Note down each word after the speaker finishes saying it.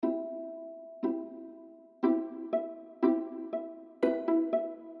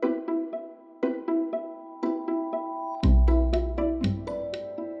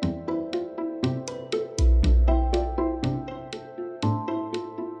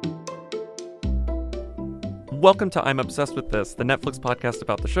Welcome to I'm Obsessed with This, the Netflix podcast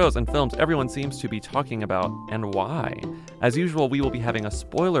about the shows and films everyone seems to be talking about and why. As usual, we will be having a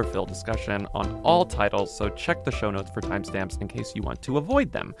spoiler-filled discussion on all titles, so check the show notes for timestamps in case you want to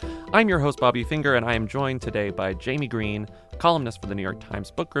avoid them. I'm your host, Bobby Finger, and I am joined today by Jaime Green, columnist for the New York Times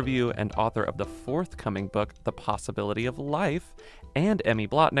Book Review and author of the forthcoming book, The Possibility of Life, and Emmy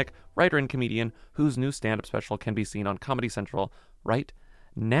Blotnick, writer and comedian whose new stand-up special can be seen on Comedy Central right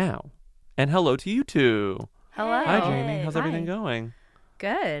now. And hello to you two. Hello. Hi, Jamie. How's everything going?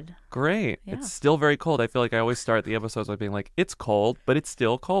 Good. Great. Yeah. It's still very cold. I feel like I always start the episodes by being like, it's cold, but it's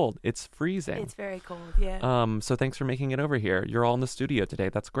still cold. It's freezing. It's very cold, yeah. So thanks for making it over here. You're all in the studio today.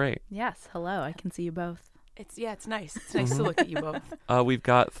 That's great. Yes. Hello. I can see you both. It's nice. It's nice to look at you both. We've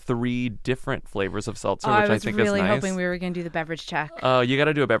got 3 different flavors of seltzer, which I think is nice. I was really hoping we were going to do the beverage check. You got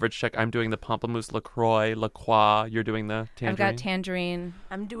to do a beverage check. I'm doing the Pamplemousse LaCroix, La Croix. You're doing the tangerine. I've got tangerine.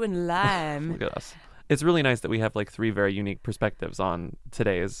 I'm doing lime. Look at us. It's really nice that we have like 3 very unique perspectives on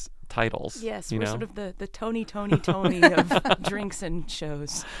today's titles. Yes, we're sort of the Tony of drinks and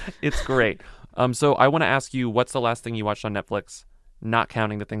shows. It's great. So I want to ask you, what's the last thing you watched on Netflix? Not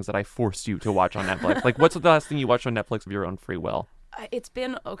counting the things that I forced you to watch on Netflix. Like, what's the last thing you watched on Netflix of your own free will? It's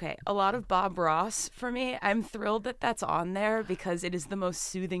been, a lot of Bob Ross for me. I'm thrilled that that's on there because it is the most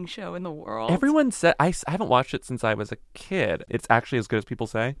soothing show in the world. Everyone said, I haven't watched it since I was a kid. It's actually as good as people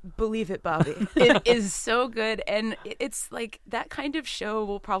say. Believe it, Bobby. It is so good. And it's like that kind of show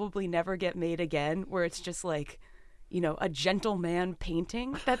will probably never get made again, where it's just like, a gentleman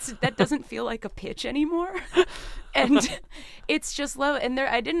painting. That doesn't feel like a pitch anymore. And it's just low. And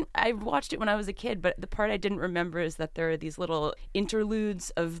I watched it when I was a kid, but the part I didn't remember is that there are these little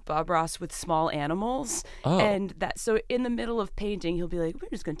interludes of Bob Ross with small animals. Oh. And so in the middle of painting, he'll be like, we're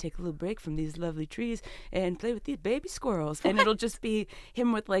just going to take a little break from these lovely trees and play with these baby squirrels. And it'll just be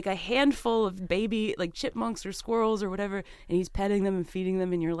him with like a handful of baby, like chipmunks or squirrels or whatever. And he's petting them and feeding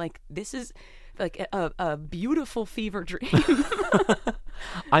them. And you're like, this is like a beautiful fever dream.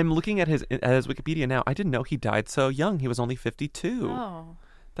 I'm looking at his Wikipedia now. I didn't know he died so young. He was only 52. Oh.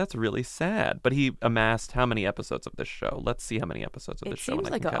 That's really sad. But he amassed how many episodes of this show? Let's see how many episodes of this show. It seems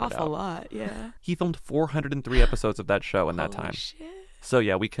like an awful lot, yeah. He filmed 403 episodes of that show in that time. Shit. So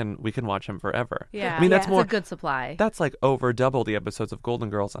yeah, we can watch him forever. Yeah, I mean that's a good supply. That's like over double the episodes of Golden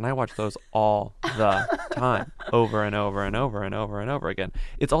Girls, and I watch those all the time, over and over and over and over and over again.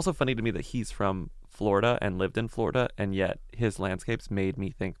 It's also funny to me that he's from Florida and lived in Florida, and yet his landscapes made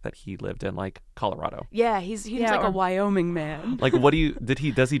me think that he lived in like Colorado. Yeah, he's like a Wyoming man. Like,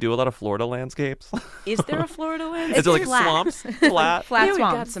 does he do a lot of Florida landscapes? Is there a Florida landscape? Is it like flat. swamps? Flat Here swamps. we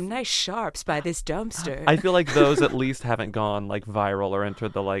got some nice sharps by this dumpster. I feel like those at least haven't gone like viral or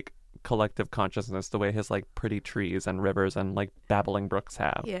entered the like collective consciousness the way his like pretty trees and rivers and like babbling brooks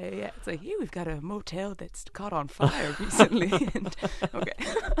have. Yeah. It's like, here we've got a motel that's caught on fire recently. Okay.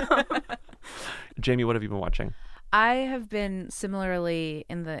 Jamie, what have you been watching? I have been similarly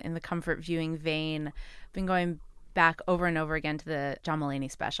in the comfort viewing vein, been going back over and over again to the John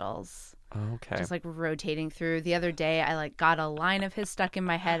Mulaney specials. Okay. Just like rotating through. The other day I like got a line of his stuck in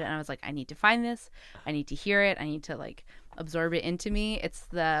my head and I was like, I need to find this. I need to hear it. I need to like absorb it into me. It's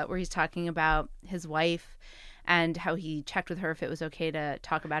where he's talking about his wife and how he checked with her if it was okay to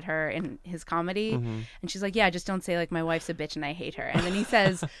talk about her in his comedy. Mm-hmm. And she's like, yeah, just don't say like my wife's a bitch and I hate her. And then he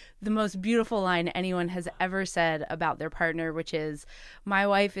says the most beautiful line anyone has ever said about their partner, which is, my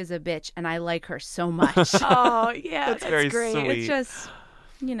wife is a bitch and I like her so much. Oh, yeah, that's very great. sweet. It's just,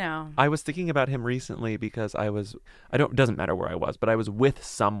 I was thinking about him recently because it doesn't matter where I was, but I was with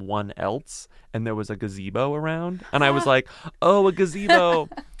someone else and there was a gazebo around and I was like, oh, a gazebo.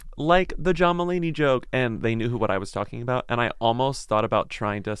 Like the John Mulaney joke, and they knew what I was talking about, and I almost thought about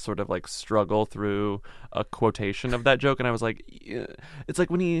trying to sort of like struggle through a quotation of that joke, and I was like, yeah. It's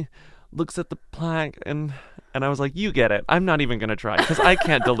like when he looks at the plaque, and I was like, you get it. I'm not even going to try, because I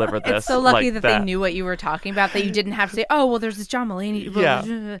can't deliver this. It's so lucky like that they knew what you were talking about, that you didn't have to say, oh, well, there's this John Mulaney.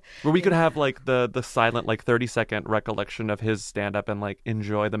 Yeah. Where we could have like the silent like 30-second recollection of his stand-up and like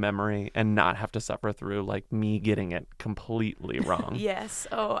enjoy the memory and not have to suffer through like me getting it completely wrong. Yes.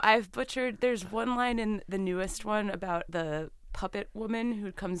 Oh, I've butchered. There's one line in the newest one about the puppet woman who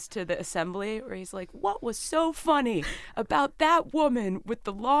comes to the assembly where he's like, what was so funny about that woman with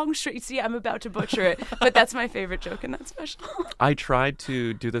the long straight? See, I'm about to butcher it, but that's my favorite joke in that special. I tried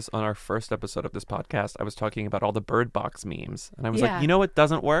to do this on our first episode of this podcast. I was talking about all the Bird Box memes, and I was like, you know what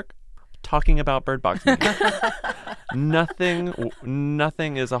doesn't work? Talking about Bird Box memes.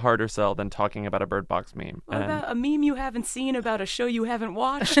 Nothing is a harder sell than talking about a Bird Box meme. What about a meme you haven't seen about a show you haven't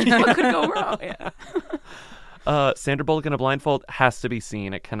watched? What could go wrong? Yeah. Sandra Bullock in a blindfold has to be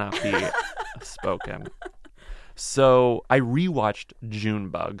seen. It cannot be spoken. So I rewatched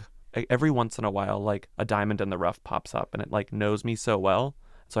Junebug. Every once in a while, like a diamond in the rough pops up and it like knows me so well.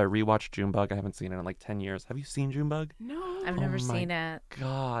 So I rewatched Junebug. I haven't seen it in like 10 years. Have you seen Junebug? No. I've never seen it.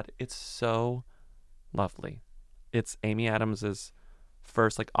 God, it's so lovely. It's Amy Adams's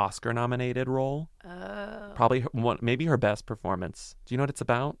first like Oscar nominated role. Probably maybe her best performance. Do you know what it's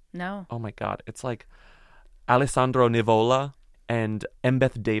about? No. Oh my God. It's like Alessandro Nivola and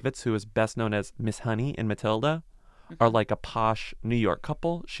Embeth Davidtz, who is best known as Miss Honey in Matilda, are like a posh New York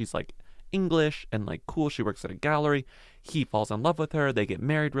couple. She's like English and like cool. She works at a gallery. He falls in love with her. They get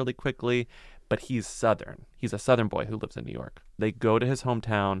married really quickly, but he's Southern. He's a Southern boy who lives in New York. They go to his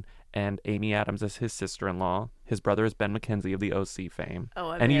hometown, and Amy Adams is his sister-in-law. His brother is Ben McKenzie of the OC fame.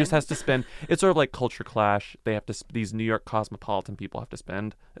 And he just has to spend, it's sort of like culture clash. They have to, these New York cosmopolitan people have to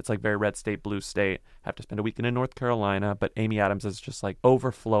spend, it's like very red state, blue state, have to spend a weekend in North Carolina. But Amy Adams is just like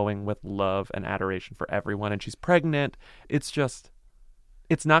overflowing with love and adoration for everyone. And she's pregnant. It's just,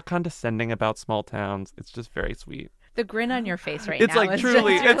 it's not condescending about small towns. It's just very sweet. The grin on your face right It's now. like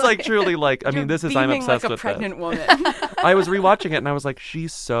truly, it's like truly like, I mean, this is, I'm obsessed like a with pregnant this. woman. I was rewatching it and I was like,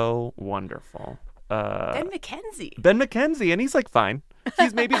 she's so wonderful. Ben McKenzie. Ben McKenzie, and he's like fine.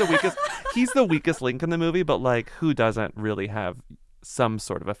 He's maybe the weakest. He's the weakest link in the movie, but like, who doesn't really have some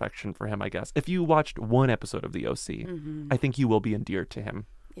sort of affection for him? I guess if you watched one episode of The OC, I think you will be endeared to him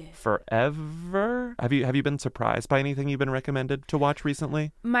forever. Have you been surprised by anything you've been recommended to watch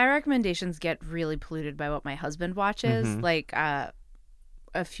recently? My recommendations get really polluted by what my husband watches. Like a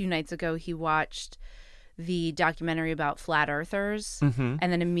few nights ago, he watched the documentary about flat earthers and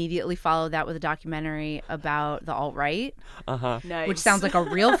then immediately followed that with a documentary about the alt-right, Nice. which sounds like a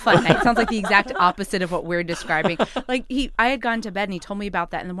real fun night. Sounds like the exact opposite of what we're describing. Like I had gone to bed and he told me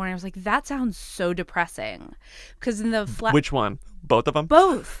about that in the morning. I was like, that sounds so depressing. Because in the Which one? Both of them?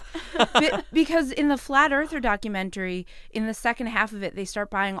 Both. Because in the Flat Earther documentary, in the second half of it, they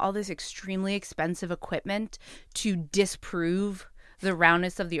start buying all this extremely expensive equipment to disprove the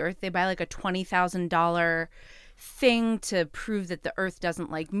roundness of the Earth. They buy like a $20,000 thing to prove that the Earth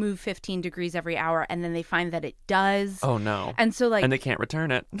doesn't like move 15 degrees every hour, and then they find that it does. Oh no. And so like, and they can't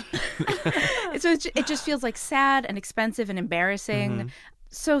return it. so it just feels like sad and expensive and embarrassing.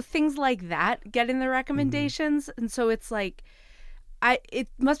 So things like that get in the recommendations. And so it's like, it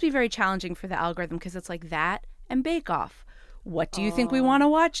must be very challenging for the algorithm because it's like that and Bake Off. What do you think we want to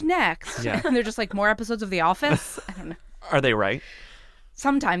watch next? Yeah. And they're just like more episodes of The Office. I don't know. Are they right?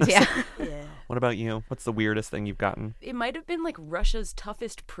 Sometimes, yeah. Yeah. What about you? What's the weirdest thing you've gotten? It might have been like Russia's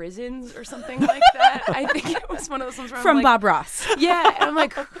toughest prisons or something like that. I think it was one of those ones where From I'm like, Bob Ross. yeah, and I'm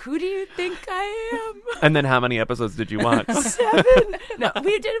like, who do you think I am? And then how many episodes did you watch? 7. No,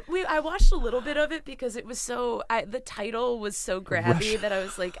 I watched a little bit of it because it was so, the title was so grabby that I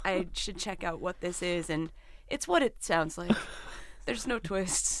was like, I should check out what this is, and it's what it sounds like. There's no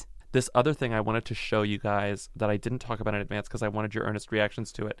twists. This other thing I wanted to show you guys that I didn't talk about in advance because I wanted your earnest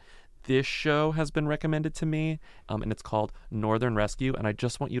reactions to it. This show has been recommended to me, and it's called Northern Rescue, and I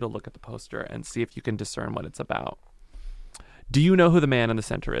just want you to look at the poster and see if you can discern what it's about. Do you know who the man in the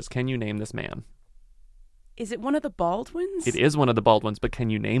center is? Can you name this man? Is it one of the Baldwins? It is one of the Baldwins, but can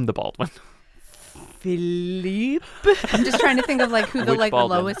you name the Baldwin? Philippe. I'm just trying to think of like who the Which like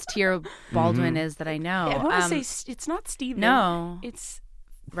Baldwin? the lowest tier Baldwin is that I know. I want to say it's not Stephen. no. It's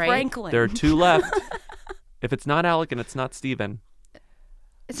Right? Franklin. There are two left. If it's not Alec and it's not Stephen,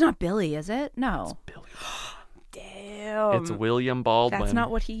 It's not Billy, is it? No. Billy. Damn. It's William Baldwin. That's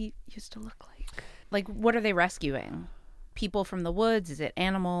not what he used to look like. Like, what are they rescuing? People from the woods? Is it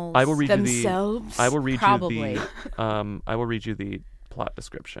animals? I will read Themselves? you the. I will read Probably. you the. I will read you the plot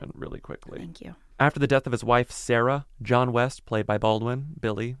description really quickly. Thank you. After the death of his wife, Sarah, John West, played by Baldwin,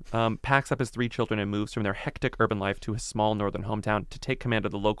 Billy, packs up his 3 children and moves from their hectic urban life to his small northern hometown to take command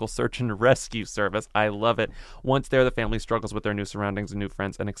of the local search and rescue service. I love it. Once there, the family struggles with their new surroundings and new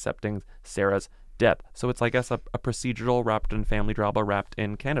friends and accepting Sarah's death. So it's, I guess, a procedural wrapped in family drama wrapped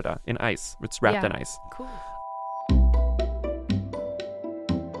in Canada, in ice. It's wrapped in ice. Cool.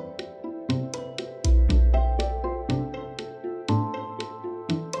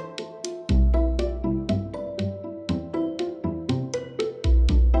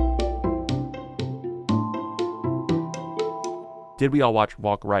 Did we all watch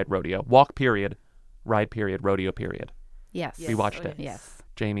Walk, Ride, Rodeo? Walk, period. Ride, period. Rodeo, period. Yes. We watched it. Yes.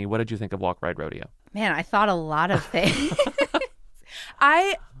 Jamie, what did you think of Walk, Ride, Rodeo? Man, I thought a lot of things.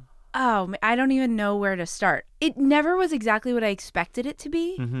 I don't even know where to start. It never was exactly what I expected it to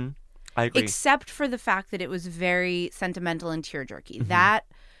be. Mm-hmm. I agree. Except for the fact that it was very sentimental and tearjerky. That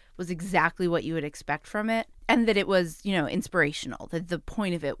was exactly what you would expect from it, and that it was, you know, inspirational, that the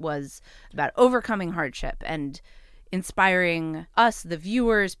point of it was about overcoming hardship and inspiring us, the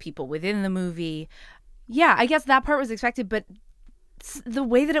viewers, people within the movie. Yeah, I guess that part was expected, but the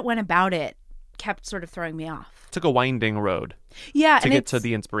way that it went about it kept sort of throwing me off. Took a winding road. Yeah, to get to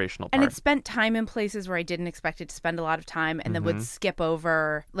the inspirational part. And it spent time in places where I didn't expect it to spend a lot of time, and then would skip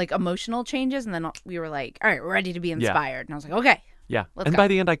over like emotional changes, and then we were like, all right, we're ready to be inspired. And I was like, okay. Yeah. Let's and go. by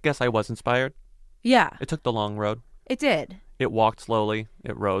the end, I guess I was inspired. Yeah. It took the long road. It did. It walked slowly.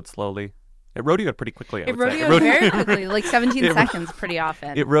 It rode slowly. It rodeoed pretty quickly, I would say. It rodeoed very quickly, like 17 seconds pretty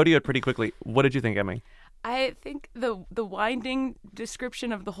often. It rodeoed pretty quickly. What did you think, Emmy? I think the winding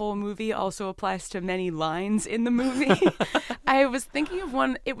description of the whole movie also applies to many lines in the movie. I was thinking of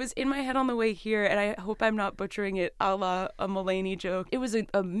one, it was in my head on the way here, and I hope I'm not butchering it, a la a Mulaney joke. It was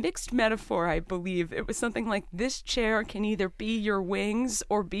a mixed metaphor, I believe. It was something like, this chair can either be your wings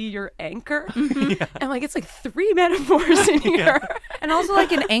or be your anchor. Yeah. And like, it's like 3 metaphors in here. And also,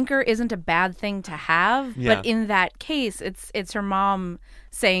 like, an anchor isn't a bad thing to have, Yeah. but in that case, it's her mom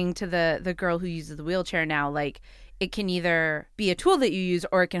saying to the girl who uses the wheelchair now, like, it can either be a tool that you use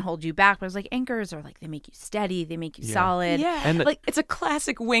or it can hold you back. But it's like, anchors are like, they make you steady, they make you solid. Yeah, And like it's a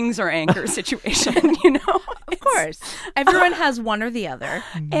classic wings or anchor situation, you know? Of course. Everyone has one or the other.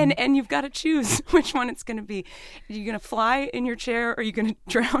 And you've got to choose which one it's going to be. Are you going to fly in your chair or are you going to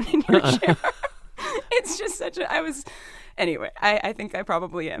drown in your chair? It's just such a... Anyway, I think I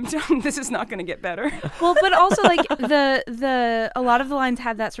probably am. This is not going to get better. Well, but also, like, a lot of the lines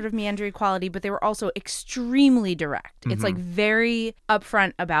had that sort of meandering quality, but they were also extremely direct. It's like very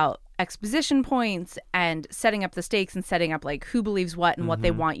upfront about exposition points and setting up the stakes and setting up like who believes what and what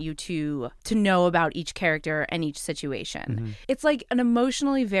they want you to know about each character and each situation. It's like an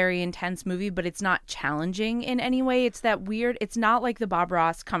emotionally very intense movie, but it's not challenging in any way. It's that weird, it's not like the Bob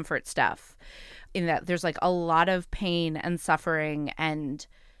Ross comfort stuff, in that there's like a lot of pain and suffering, and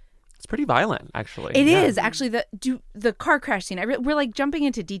It's pretty violent, actually. it is actually the car crash scene. We're like jumping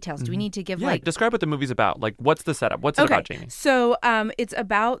into details. Do we need to give describe what the movie's about? Like, what's the setup? What's it about, Jamie? So it's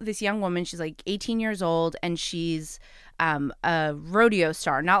about this young woman. She's like 18 years old, and she's a rodeo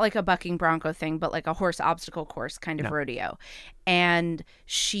star, not like a bucking bronco thing, but like a horse obstacle course kind of rodeo. And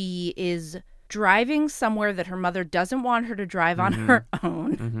she is driving somewhere that her mother doesn't want her to drive on her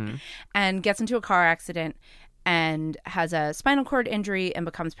own, and gets into a car accident and has a spinal cord injury and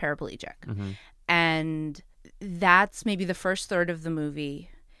becomes paraplegic. And that's maybe the first third of the movie.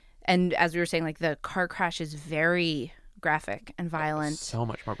 And as we were saying, like, the car crash is very graphic and violent. So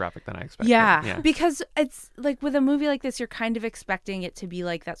much more graphic than I expected. Yeah, because it's like with a movie like this, you're kind of expecting it to be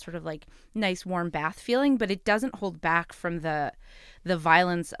like that sort of like nice warm bath feeling, but it doesn't hold back from the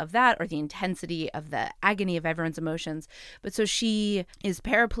violence of that or the intensity of the agony of everyone's emotions. But so she is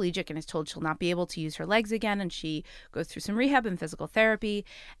paraplegic and is told she'll not be able to use her legs again, and she goes through some rehab and physical therapy.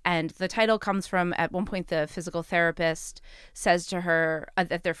 And the title comes from, at one point, the physical therapist says to her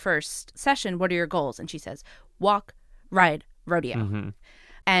at their first session, "What are your goals?" And she says, "Walk, ride, rodeo."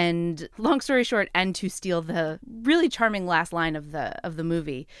 And long story short, and to steal the really charming last line of the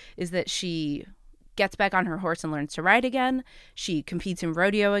movie, is that she gets back on her horse and learns to ride again. She competes in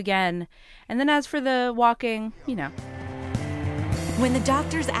rodeo again. And then as for the walking, you know. When the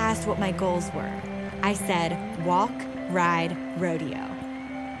doctors asked what my goals were, I said, walk, ride, rodeo.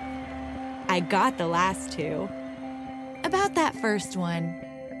 I got the last 2. About that first one,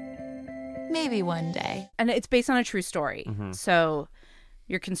 maybe one day. And it's based on a true story. So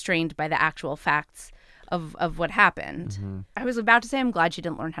you're constrained by the actual facts of what happened. I was about to say I'm glad she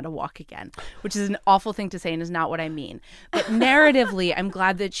didn't learn how to walk again, which is an awful thing to say and is not what I mean. But narratively, I'm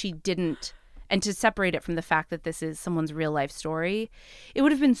glad that she didn't. And to separate it from the fact that this is someone's real life story, it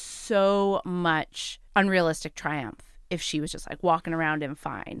would have been so much unrealistic triumph if she was just like walking around and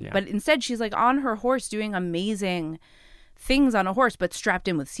fine. Yeah. But instead, she's like on her horse doing amazing things on a horse, but strapped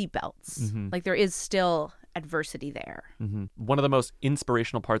in with seatbelts. Like, there is still adversity there. One of the most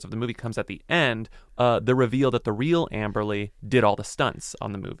inspirational parts of the movie comes at the end, the reveal that the real Amberly did all the stunts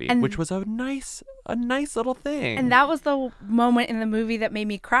on the movie, which was a nice little thing. And that was the moment in the movie that made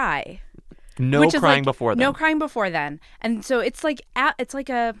me cry. No crying before then. No crying before then. And so it's like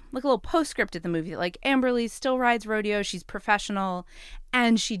a little postscript at the movie. Like, Amberly still rides rodeo. She's professional,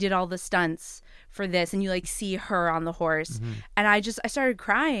 and she did all the stunts for this. And you like see her on the horse, and I started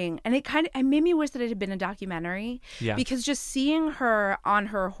crying, and it made me wish that it had been a documentary. Yeah. Because just seeing her on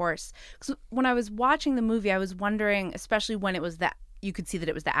her horse. Because when I was watching the movie, I was wondering, especially when it was that you could see that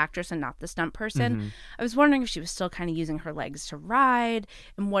it was the actress and not the stunt person. I was wondering if she was still kind of using her legs to ride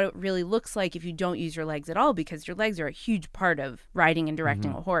and what it really looks like if you don't use your legs at all, because your legs are a huge part of riding and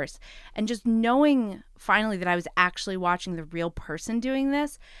directing a horse. And just knowing finally that I was actually watching the real person doing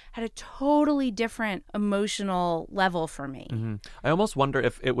this had a totally different emotional level for me. I almost wonder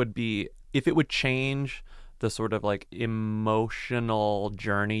if it would change the sort of like emotional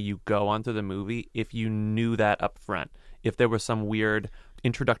journey you go on through the movie if you knew that up front. If there was some weird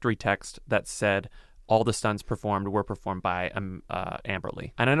introductory text that said all the stunts were performed by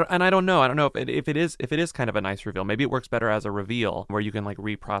Amberly, and I don't know if it is kind of a nice reveal. Maybe it works better as a reveal where you can like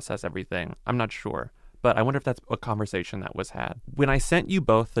reprocess everything. I'm not sure, but I wonder if that's a conversation that was had. When I sent you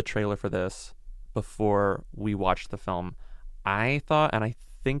both the trailer for this before we watched the film, I thought, and I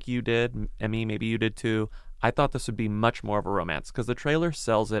think you did, Emmy, maybe you did too, I thought this would be much more of a romance, because the trailer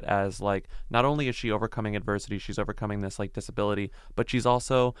sells it as like, not only is she overcoming adversity, she's overcoming this like disability, but she's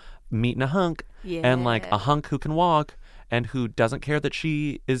also meeting a hunk, and like a hunk who can walk and who doesn't care that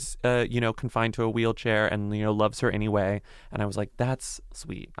she is, confined to a wheelchair and, loves her anyway. And I was like, that's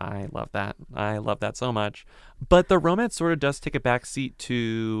sweet. I love that. I love that so much. But the romance sort of does take a backseat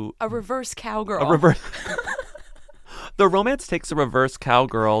to a reverse cowgirl. The romance takes a reverse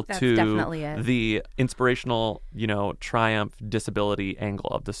cowgirl That's to definitely it. The inspirational, triumph disability angle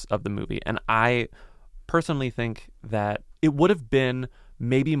of the movie. And I personally think that it would have been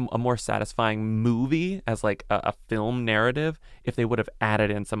maybe a more satisfying movie as like a film narrative if they would have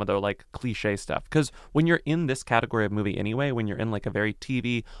added in some of the like cliche stuff. Because when you're in this category of movie anyway, when you're in like a very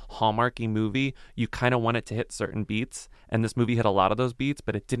TV hallmarky movie, you kind of want it to hit certain beats. And this movie hit a lot of those beats,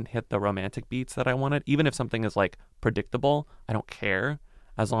 but it didn't hit the romantic beats that I wanted. Even if something is like predictable, I don't care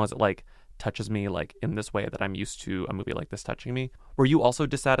as long as it like touches me like in this way that I'm used to a movie like this touching me. Were you also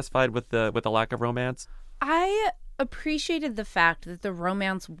dissatisfied with the lack of romance? I appreciated the fact that the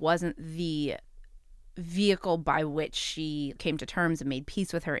romance wasn't the vehicle by which she came to terms and made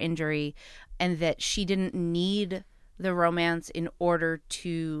peace with her injury, and that she didn't need the romance in order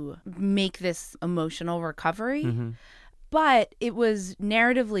to make this emotional recovery. But it was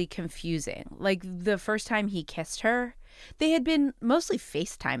narratively confusing. Like the first time he kissed her, they had been mostly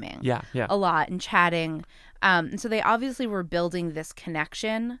FaceTiming a lot and chatting. And so they obviously were building this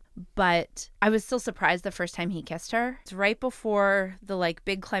connection, but I was still surprised the first time he kissed her. It's right before the like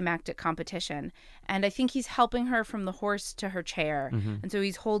big climactic competition. And I think he's helping her from the horse to her chair. And so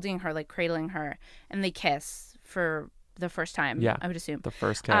he's holding her, like cradling her, and they kiss for the first time, I would assume. The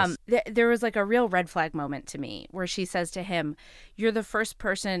first kiss. There was like a real red flag moment to me where she says to him, "You're the first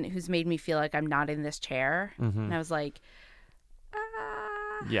person who's made me feel like I'm not in this chair." And I was like,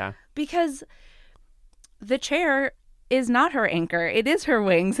 because the chair is not her anchor. It is her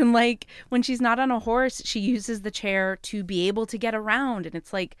wings. And like when she's not on a horse, she uses the chair to be able to get around. And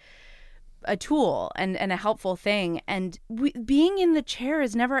it's like a tool and a helpful thing. And being in the chair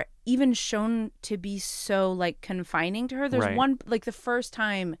is never even shown to be so like confining to her. There's one, like the first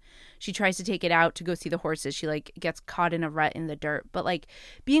time she tries to take it out to go see the horses, she like gets caught in a rut in the dirt. But like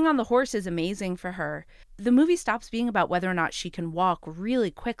being on the horse is amazing for her. The movie stops being about whether or not she can walk really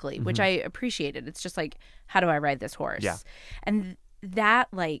quickly, which I appreciated. It's just like, how do I ride this horse? And that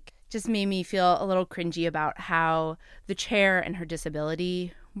like just made me feel a little cringy about how the chair and her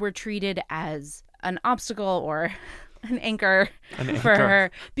disability were treated as an obstacle or an anchor for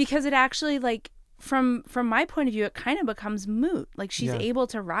her, because it actually like from my point of view, it kind of becomes moot. Like she's able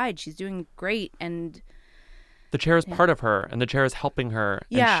to ride, she's doing great, and the chair is part of her, and the chair is helping her,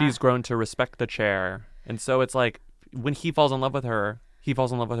 and she's grown to respect the chair. And so it's like when he falls in love with her, he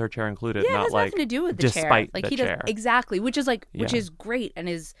falls in love with her chair included, not it has like nothing to do with the despite chair. Like the chair. Does exactly, which is like which is great and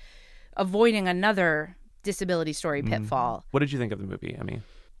is avoiding another disability story pitfall. What did you think of the movie, Emmy?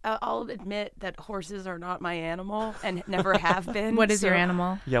 I'll admit that horses are not my animal and never have been. What is your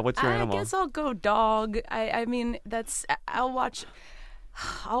animal? Yeah, what's your animal? I guess I'll go dog. I mean, I'll watch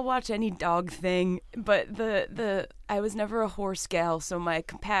any dog thing, but I was never a horse gal, so my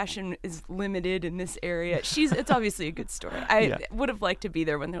compassion is limited in this area. It's obviously a good story. I would have liked to be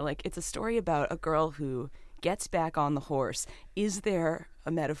there when they're like, it's a story about a girl who gets back on the horse. Is there a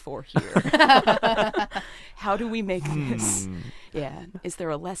metaphor here? How do we make this? Yeah. Is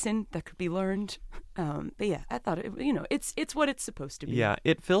there a lesson that could be learned? But yeah, I thought it's what it's supposed to be. Yeah,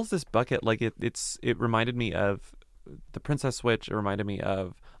 it fills this bucket. Like it reminded me of The Princess Switch. It reminded me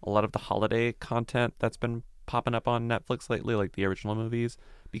of a lot of the holiday content that's been popping up on Netflix lately, like the original movies.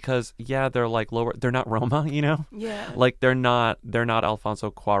 because they're like lower, they're not Roma, Yeah. like they're not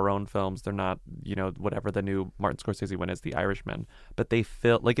Alfonso Cuarón films, they're not whatever the new Martin Scorsese one is, The Irishman, but they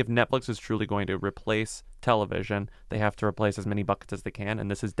feel like if Netflix is truly going to replace television, they have to replace as many buckets as they can,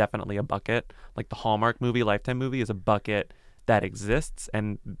 and this is definitely a bucket. Like the Hallmark movie, Lifetime movie is a bucket that exists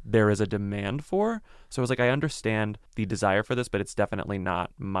and there is a demand for. So I was like, I understand the desire for this, but it's definitely not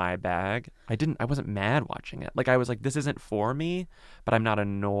my bag. I wasn't mad watching it. Like I was like, this isn't for me, but I'm not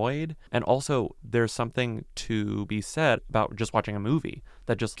annoyed. And also there's something to be said about just watching a movie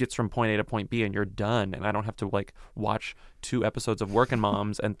that just gets from point A to point B and you're done. And I don't have to like watch 2 episodes of Workin'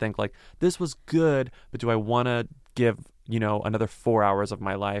 Moms and think like, this was good, but do I want to give another 4 hours of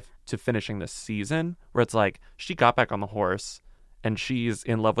my life to finishing this season, where it's like she got back on the horse and she's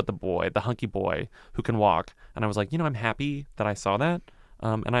in love with the boy, the hunky boy who can walk. And I was like, I'm happy that I saw that,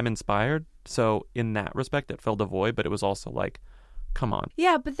 and I'm inspired. So in that respect, it filled a void, but it was also like, come on.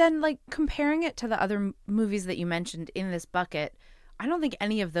 Yeah, but then like comparing it to the other movies that you mentioned in this bucket, I don't think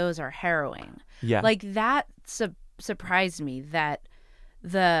any of those are harrowing. Yeah. Like that surprised me, that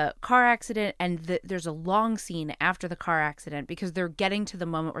the car accident and there's a long scene after the car accident because they're getting to the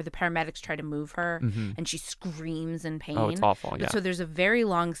moment where the paramedics try to move her and she screams in pain. Oh, it's awful. Yeah. So there's a very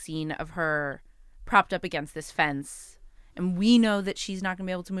long scene of her propped up against this fence, and we know that she's not going to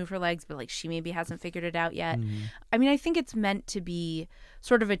be able to move her legs, but like she maybe hasn't figured it out yet. I mean, I think it's meant to be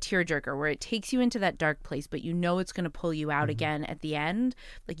sort of a tearjerker where it takes you into that dark place, but it's going to pull you out again at the end.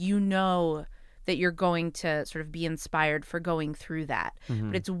 Like that you're going to sort of be inspired for going through that.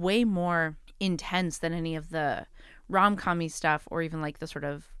 But it's way more intense than any of the rom-com-y stuff or even like the sort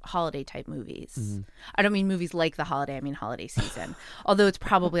of holiday type movies. I don't mean movies like The Holiday, I mean holiday season. Although it's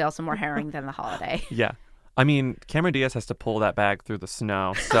probably also more harrowing than The Holiday. Yeah. I mean, Cameron Diaz has to pull that bag through the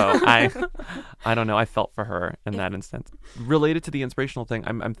snow. So I don't know. I felt for her in that instance. Related to the inspirational thing,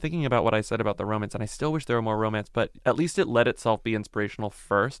 I'm thinking about what I said about the romance, and I still wish there were more romance, but at least it let itself be inspirational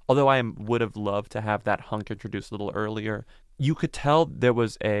first. Although I would have loved to have that hunk introduced a little earlier. You could tell there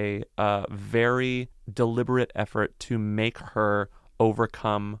was a very deliberate effort to make her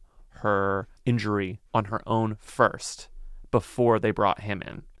overcome her injury on her own first before they brought him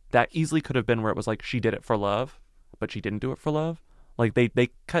in. That easily could have been where it was like she did it for love, but she didn't do it for love. Like they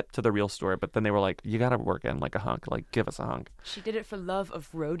cut to the real story, but then they were like, you got to work in like a hunk, like give us a hunk. She did it for love of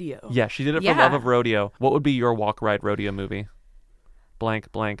rodeo. Yeah, she did it for love of rodeo. What would be your walk ride rodeo movie?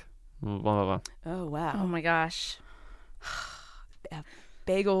 Blank, blank, blah, blah, blah. Oh, wow. Oh my gosh.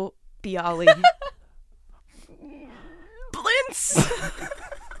 Bagel Bialy. Blintz.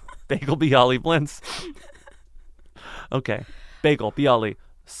 Bagel Bialy Blintz. Okay. Bagel Bialy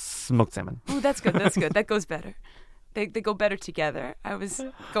smoked salmon. Oh, that's good. That's good. That goes better. They go better together. I was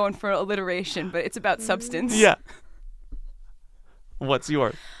going for alliteration, but it's about substance. Yeah. What's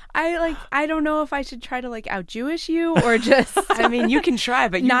yours? I don't know if I should try to like out Jewish you or just I mean, you can try,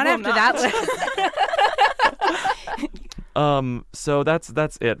 but you not will after not. that list. So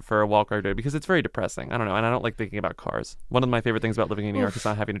that's it for a walk ride because it's very depressing. I don't know, and I don't like thinking about cars. One of my favorite things about living in New York is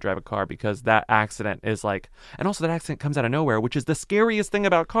not having to drive a car because that accident is like, and also that accident comes out of nowhere, which is the scariest thing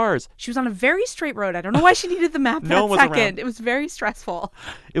about cars. She was on a very straight road. I don't know why she needed the map No one was second. around. It was very stressful.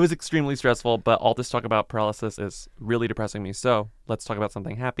 It was extremely stressful, but all this talk about paralysis is really depressing me. So let's talk about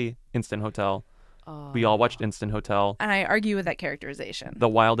something happy. Instant Hotel. We all watched Instant Hotel. And I argue with that characterization. The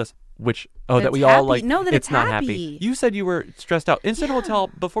wildest, which That that we it's all happy. like. No, that it's not happy. You said you were stressed out. Instant Hotel.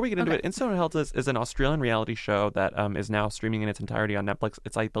 Before we get into Okay. it, Instant Hotel is an Australian reality show that is now streaming in its entirety on Netflix.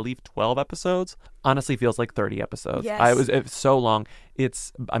 It's I believe 12 episodes. Honestly, feels like 30 episodes. Yes. It's so long.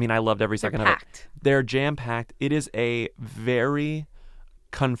 I loved every second of it. packed. They're jam packed. It is a very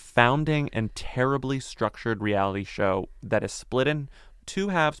confounding and terribly structured reality show that is split in 2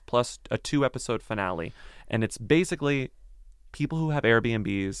 halves plus a 2-episode finale. And it's basically people who have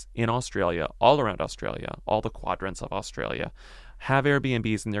Airbnbs in Australia, all around Australia, all the quadrants of Australia, have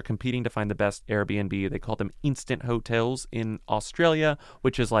Airbnbs and they're competing to find the best Airbnb. They call them instant hotels in Australia,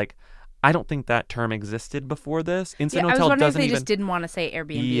 which is like, I don't think that term existed before this. Instant I was hotel wondering if doesn't they even... just didn't want to say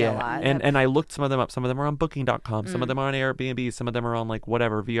Airbnb a lot. And I looked some of them up. Some of them are on Booking.com. Some of them are on Airbnb. Some of them are on like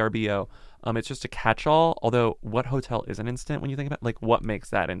whatever, VRBO. It's just a catch-all. Although, what hotel is an instant when you think about it? Like, what makes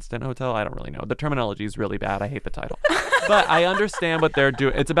that instant hotel? I don't really know. The terminology is really bad. I hate the title. But I understand what they're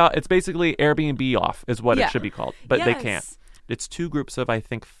doing. It's basically Airbnb off is what it should be called. But they can't. It's 2 groups of, I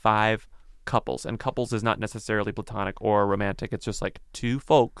think, 5 couples. And couples is not necessarily platonic or romantic. It's just like 2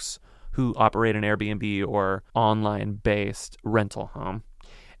 folks who operate an Airbnb or online-based rental home.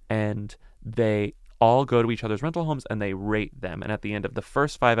 And they all go to each other's rental homes and they rate them. And at the end of the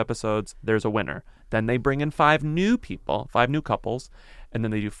first 5 episodes, there's a winner. Then they bring in 5 new people, 5 new couples, and then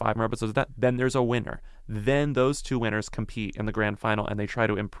they do 5 more episodes of that. Then there's a winner. Then those 2 winners compete in the grand final, and they try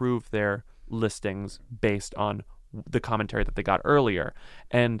to improve their listings based on the commentary that they got earlier.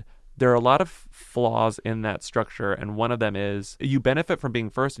 And there are a lot of flaws in that structure, and one of them is you benefit from being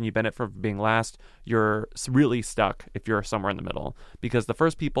first and you benefit from being last. You're really stuck if you're somewhere in the middle, because the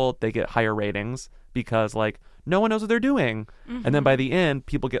first people, they get higher ratings because like no one knows what they're doing. And then by the end,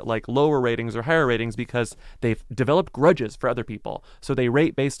 people get like lower ratings or higher ratings because they've developed grudges for other people. So they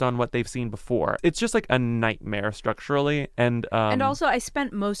rate based on what they've seen before. It's just like a nightmare structurally. And also, I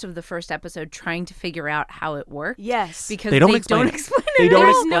spent most of the first episode trying to figure out how it worked. Yes. Because they don't explain it. They don't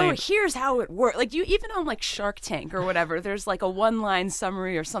There's explain. no, here's how it works. Like you, even on like Shark Tank or whatever, there's like a 1-line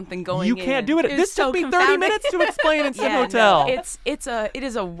summary or something going You in. can't do it. This so took me 30 confounding. minutes to explain in Sim Yeah, Hotel. no, it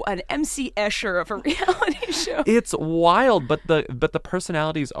is an MC Escher of a reality show. It's wild, but the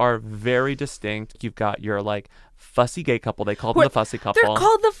personalities are very distinct. You've got your like fussy gay couple. They call them the fussy couple. They're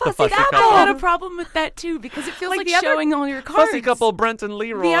called the fussy couple. I had a problem with that too because it feels like the other showing all your cards. Fussy couple, Brent and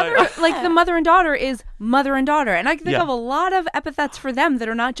Leroy. The other, like the mother and daughter, is mother and daughter, and I can think Yeah. of a lot of epithets for them that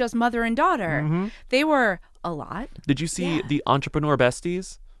are not just mother and daughter. They were a lot. Did you see the entrepreneur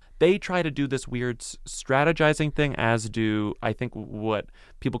besties? They try to do this weird strategizing thing, as do, I think, what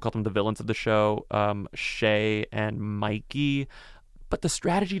people call them the villains of the show, Shay and Mikey. But the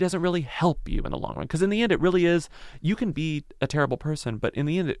strategy doesn't really help you in the long run. Because in the end, it really is, you can be a terrible person, but in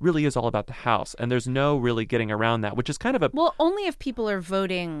the end, it really is all about the house. And there's no really getting around that, which is kind of a... Well, only if people are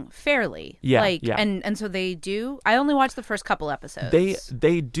voting fairly. Yeah, Like, yeah. And so they do. I only watched the first couple episodes.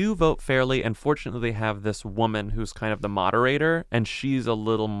 They do vote fairly, and fortunately they have this woman who's kind of the moderator, and she's a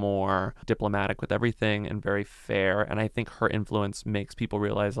little more diplomatic with everything and very fair, and I think her influence makes people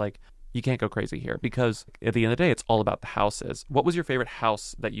realize, like, you can't go crazy here, because at the end of the day, it's all about the houses. What was your favorite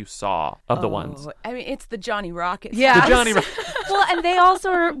house that you saw of the ones? I mean, it's the Johnny Rockets. Yeah. The Johnny Well, and they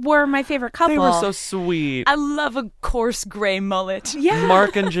also were my favorite couple. They were so sweet. I love a coarse gray mullet. Yeah.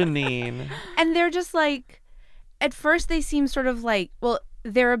 Mark and Janine. And they're just like, at first they seem sort of like, well,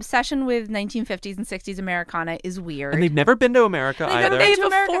 their obsession with 1950s and 60s Americana is weird. And they've never been to America either. They've to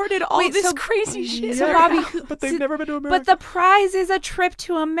America. afforded all Wait, this so- crazy shit. So Robbie, But they've never been to America. But the prize is a trip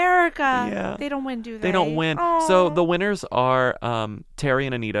to America. Yeah. They don't win, do they? They don't win. Aw. So the winners are Terry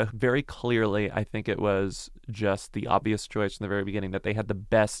and Anita. Very clearly, I think it was just the obvious choice from the very beginning that they had the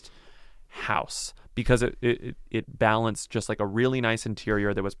best house, because it balanced just like a really nice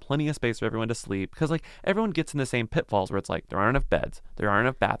interior. There was plenty of space for everyone to sleep, because like everyone gets in the same pitfalls where it's like there aren't enough beds, there aren't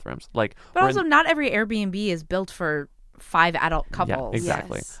enough bathrooms. Like, But also, not every Airbnb is built for 5 adult couples. Yeah,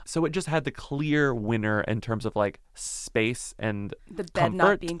 exactly. Yes. So it just had the clear winner in terms of like space and The bed comfort.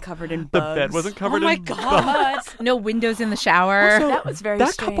 not being covered in The bugs. bed wasn't covered Oh my in bugs. God. No windows in the shower. Also, That was very that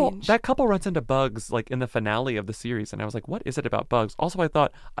strange. couple runs into bugs like in the finale of the series, and I was like, what is it about bugs? Also, I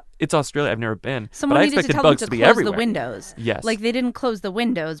thought it's Australia. I've never been, Someone but I needed to expected tell them bugs to to be close everywhere. the windows. Yes. Like they didn't close the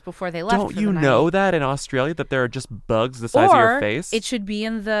windows before they left. Don't for you the night. know that in Australia that there are just bugs the size or of your face? it should be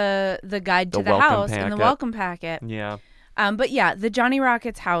in the guide to The the welcome house in the packet. welcome packet. Yeah. But yeah, the Johnny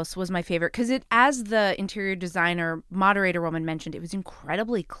Rockets house was my favorite because it, as the interior designer moderator woman mentioned, it was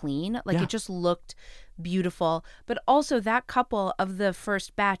incredibly clean. Like Yeah. it just looked beautiful. But also that couple of the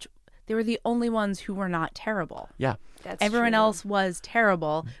first batch, they were the only ones who were not terrible. Yeah. That's Everyone true. else was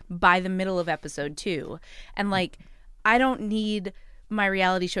terrible by the middle of episode 2. And like, I don't need my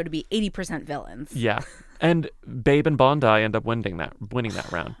reality show to be 80% villains. Yeah. And Babe and Bondi end up winning that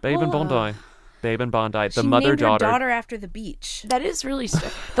round. Babe and Bondi. Babe and Bondi, the She mother named her daughter. daughter after the beach. That is really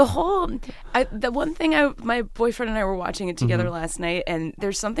the one thing my boyfriend and I were watching it together last night, and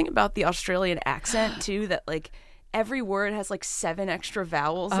there's something about the Australian accent too that like every word has like 7 extra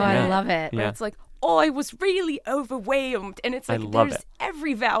vowels. Oh, in I it. love it. Where Yeah. it's like, oh, I was really overwhelmed, and it's I like love there's it.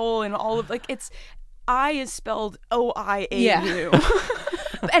 every vowel and all of like it's I is spelled OIAU. Yeah.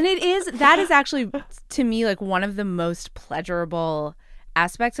 And that is actually to me like one of the most pleasurable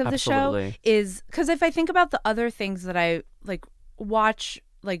aspects of the Absolutely. show, is because if I think about the other things that I like watch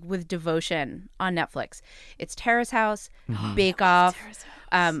like with devotion on Netflix, it's Terrace House, Bake Off,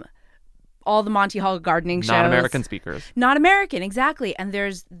 all the Monty Hall gardening shows. Not American speakers. Not American, exactly. And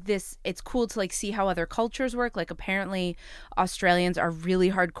there's this, it's cool to like see how other cultures work. Like apparently Australians are really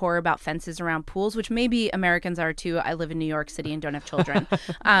hardcore about fences around pools, which maybe Americans are too. I live in New York City and don't have children.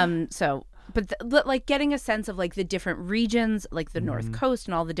 But like getting a sense of like the different regions, like the North Coast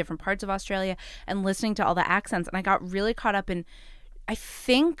and all the different parts of Australia, and listening to all the accents. And I got really caught up in, I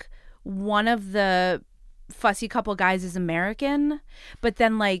think one of the fussy couple guys is American, but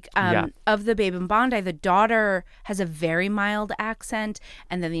then like of the Babe and Bondi, the daughter has a very mild accent,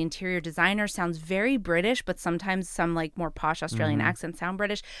 and then the interior designer sounds very British, but sometimes some like more posh Australian accents sound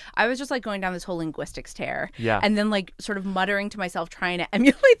British. I was just like going down this whole linguistics tear, and then like sort of muttering to myself, trying to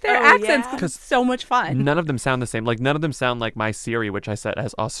emulate their accents because it's so much fun. None of them sound the same. Like none of them sound like my Siri, which I set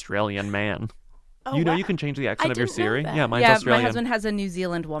as Australian man. Oh, you know, you can change the accent of your Siri. Yeah, mine's Australian. My husband has a New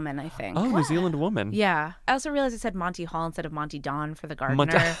Zealand woman, I think. Oh, New Zealand woman. Yeah. I also realized I said Monty Hall instead of Monty Don for the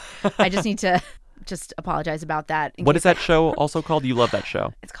gardener. I just need to apologize about that. What is that show also called? You love that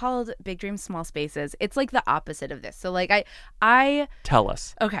show. It's called Big Dreams, Small Spaces. It's like the opposite of this. So like I tell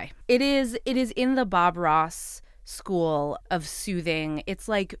us. Okay. It is in the Bob Ross school of soothing. It's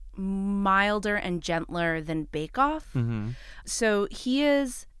like milder and gentler than Bake Off. So he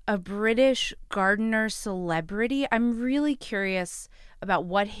is a British gardener celebrity. I'm really curious about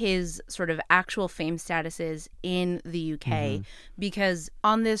what his sort of actual fame status is in the UK, because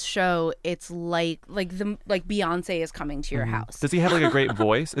on this show it's like Beyonce is coming to your house. Does he have like a great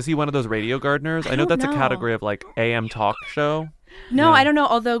voice? Is he one of those radio gardeners? I know that's a category of like AM talk show. No, I don't know.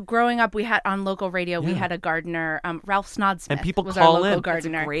 Although growing up, we had on local radio, we had a gardener, Ralph Snodsmith, and people was call our local in.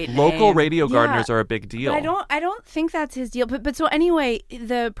 gardener. Local radio gardeners are a big deal. But I don't think that's his deal. But so anyway,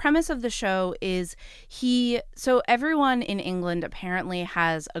 the premise of the show is so everyone in England apparently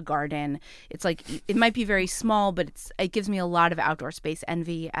has a garden. It's like it might be very small, but it gives me a lot of outdoor space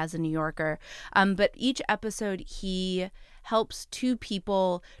envy as a New Yorker. But each episode, he helps two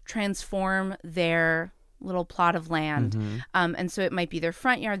people transform their little plot of land. And so it might be their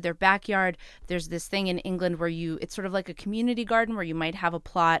front yard, their backyard. There's this thing in England where it's sort of like a community garden where you might have a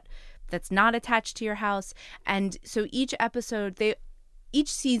plot that's not attached to your house. And so each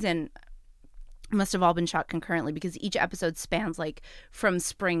season must have all been shot concurrently because each episode spans like from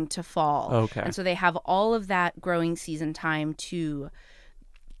spring to fall. Okay. And so they have all of that growing season time to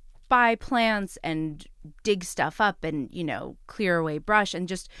buy plants and dig stuff up and, clear away brush and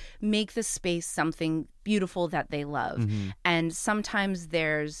just make the space something beautiful that they love. And sometimes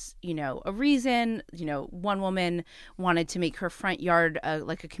there's, a reason, one woman wanted to make her front yard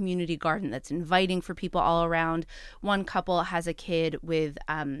like a community garden that's inviting for people all around. One couple has a kid with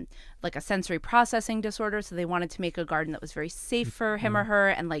like a sensory processing disorder, so they wanted to make a garden that was very safe for him or her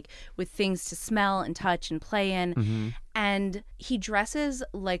and like with things to smell and touch and play in. And he dresses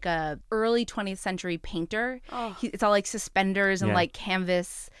like a early 20th century painter. It's all like suspenders and like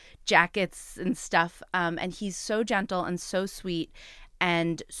canvas jackets and stuff. And he's so gentle and so sweet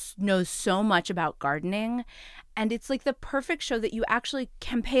and knows so much about gardening. And it's like the perfect show that you actually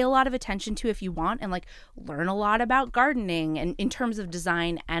can pay a lot of attention to if you want and like learn a lot about gardening and in terms of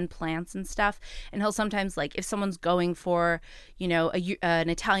design and plants and stuff. And he'll sometimes like if someone's going for, an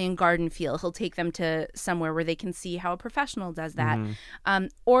Italian garden feel, he'll take them to somewhere where they can see how a professional does that.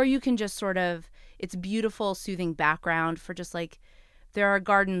 Or you can just sort of, it's beautiful, soothing background for just like, there are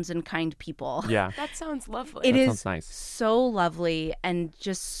gardens and kind people. Yeah. That sounds lovely. It is sounds nice. So lovely and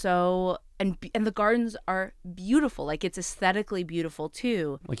just so and the gardens are beautiful. Like it's aesthetically beautiful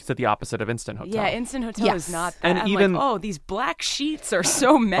too. Like you said, the opposite of Instant Hotel. Yeah, Instant Hotel is not that. And I'm even like, these black sheets are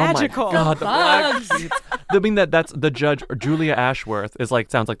so magical. Oh my God, the black sheets. I mean that's the judge Julia Ashworth is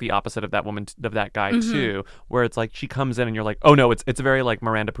like sounds like the opposite of that woman of that guy too, where it's like she comes in and you're like, oh no, it's very like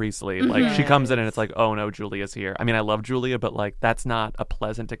Miranda Priestley. Like she comes in and it's like, oh no, Julia's here. I mean, I love Julia, but like that's not a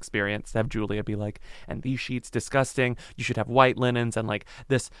pleasant experience to have Julia be like, and these sheets disgusting. You should have white linens and like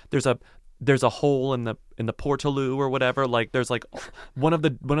this. There's a hole in the portaloo or whatever. Like there's like one of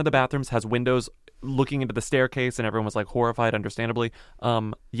the bathrooms has windows looking into the staircase, and everyone was like horrified, understandably.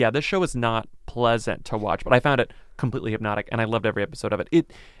 This show is not pleasant to watch, but I found it completely hypnotic, and I loved every episode of it.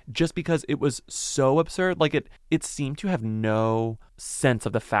 It just because it was so absurd, like it seemed to have no sense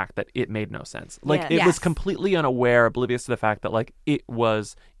of the fact that it made no sense. Like it was completely unaware, oblivious to the fact that like it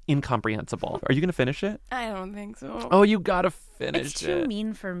was incomprehensible. Are you gonna finish it? I don't think so. Oh, you gotta finish it. It's too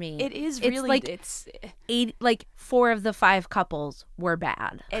mean for me. It is really. It's 4 of the 5 couples were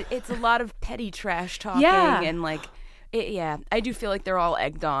bad. It's a lot of petty trash talking and like. I do feel like they're all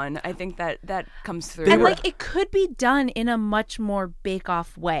egged on. I think that comes through. And like it could be done in a much more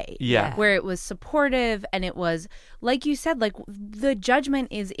bake-off way. Yeah. Where it was supportive and it was, like you said, like the judgment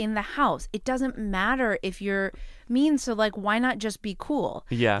is in the house. It doesn't matter if you're mean, so like why not just be cool?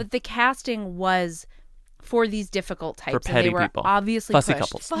 Yeah. But the casting was for these difficult types. For petty and they were people. Obviously Fussy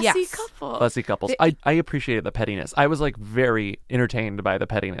pushed. couples. Fussy couples. I appreciated the pettiness. I was like very entertained by the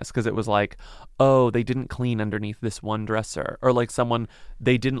pettiness because it was like, oh, they didn't clean underneath this one dresser, or like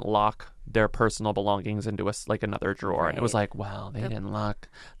they didn't lock their personal belongings into like another drawer. And it was like, well, they didn't lock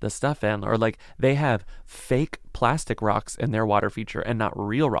the stuff in. Or like they have fake plastic rocks in their water feature and not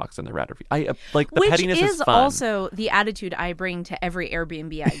real rocks in their water feature. Like the pettiness is fun. Which is also the attitude I bring to every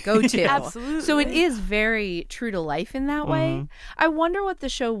Airbnb I go to. Absolutely. So it is very true to life in that way. I wonder what the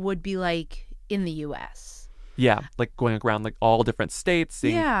show would be like in the U.S. Yeah, like going around like all different states,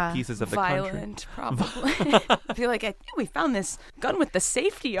 seeing pieces of the Violent, country. Probably. I feel like we found this gun with the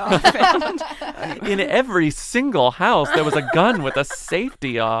safety off. In every single house, there was a gun with a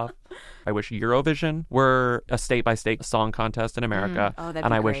safety off. I wish Eurovision were a state-by-state song contest in America. Oh, that'd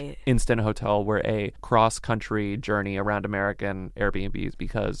and be I great. wish Instant Hotel were a cross-country journey around American Airbnbs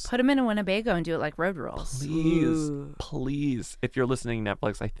because... Put them in a Winnebago and do it like Road Rules. Please. If you're listening,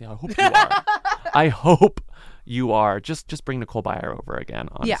 Netflix, I hope you are. I hope you are. Just bring Nicole Byer over again,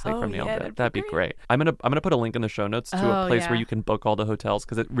 honestly, from Nailed It. That'd be great. I'm gonna put a link in the show notes to a place where you can book all the hotels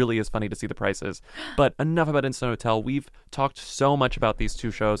because it really is funny to see the prices. But enough about Instant Hotel. We've talked so much about these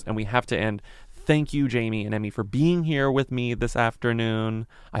two shows, and we have to end. Thank you, Jamie and Emmy, for being here with me this afternoon.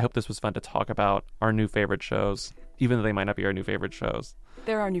 I hope this was fun to talk about our new favorite shows, even though they might not be our new favorite shows.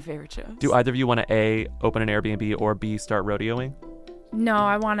 They're our new favorite shows. Do either of you want to A, open an Airbnb, or B, start rodeoing? No,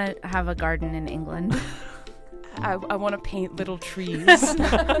 I want to have a garden in England. I want to paint little trees.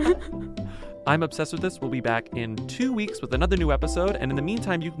 I'm Obsessed with This. We'll be back in 2 weeks with another new episode. And in the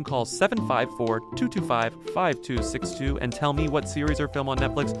meantime, you can call 754-225-5262 and tell me what series or film on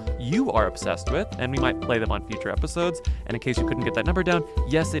Netflix you are obsessed with. And we might play them on future episodes. And in case you couldn't get that number down,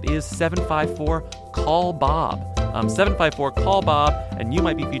 yes, it is 754-CALL-BOB. 754-CALL-BOB. And you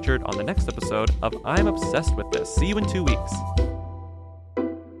might be featured on the next episode of I'm Obsessed with This. See you in 2 weeks.